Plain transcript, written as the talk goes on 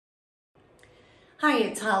Hi,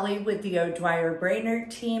 it's Holly with the O'Dwyer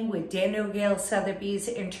Brainerd team with Daniel Gale Sotheby's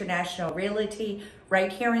International Realty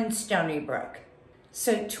right here in Stony Brook.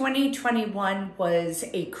 So 2021 was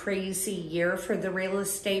a crazy year for the real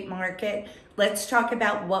estate market. Let's talk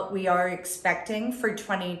about what we are expecting for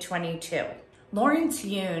 2022. Lawrence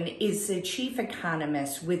Yun is the chief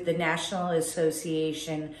economist with the National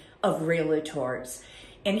Association of Realtors,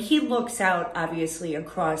 and he looks out obviously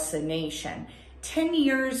across the nation. 10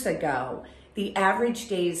 years ago, the average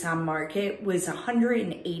days on market was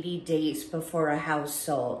 180 days before a house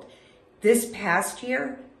sold. This past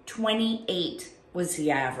year, 28 was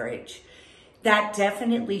the average. That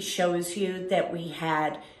definitely shows you that we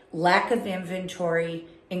had lack of inventory,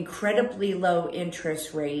 incredibly low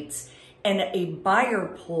interest rates, and a buyer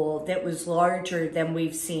pool that was larger than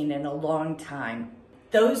we've seen in a long time.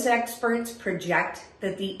 Those experts project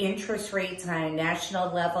that the interest rates on a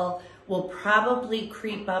national level will probably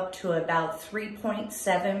creep up to about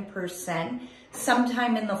 3.7%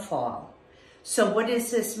 sometime in the fall. So what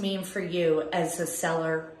does this mean for you as a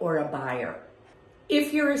seller or a buyer?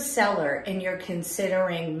 If you're a seller and you're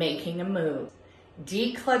considering making a move,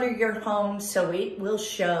 declutter your home so it will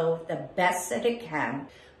show the best that it can,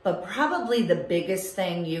 but probably the biggest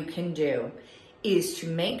thing you can do is to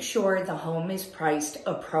make sure the home is priced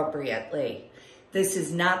appropriately. This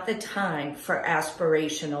is not the time for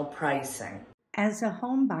aspirational pricing. As a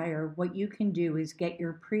home buyer, what you can do is get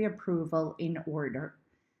your pre-approval in order.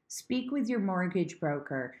 Speak with your mortgage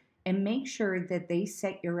broker and make sure that they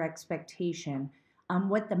set your expectation on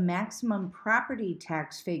what the maximum property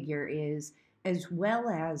tax figure is, as well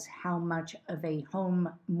as how much of a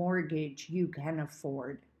home mortgage you can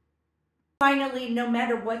afford. Finally, no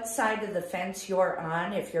matter what side of the fence you're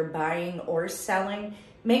on, if you're buying or selling,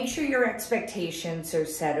 make sure your expectations are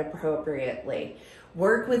set appropriately.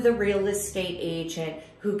 Work with a real estate agent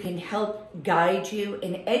who can help guide you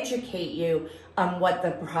and educate you on what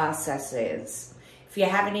the process is. If you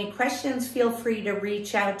have any questions, feel free to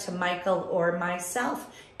reach out to Michael or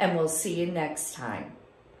myself, and we'll see you next time.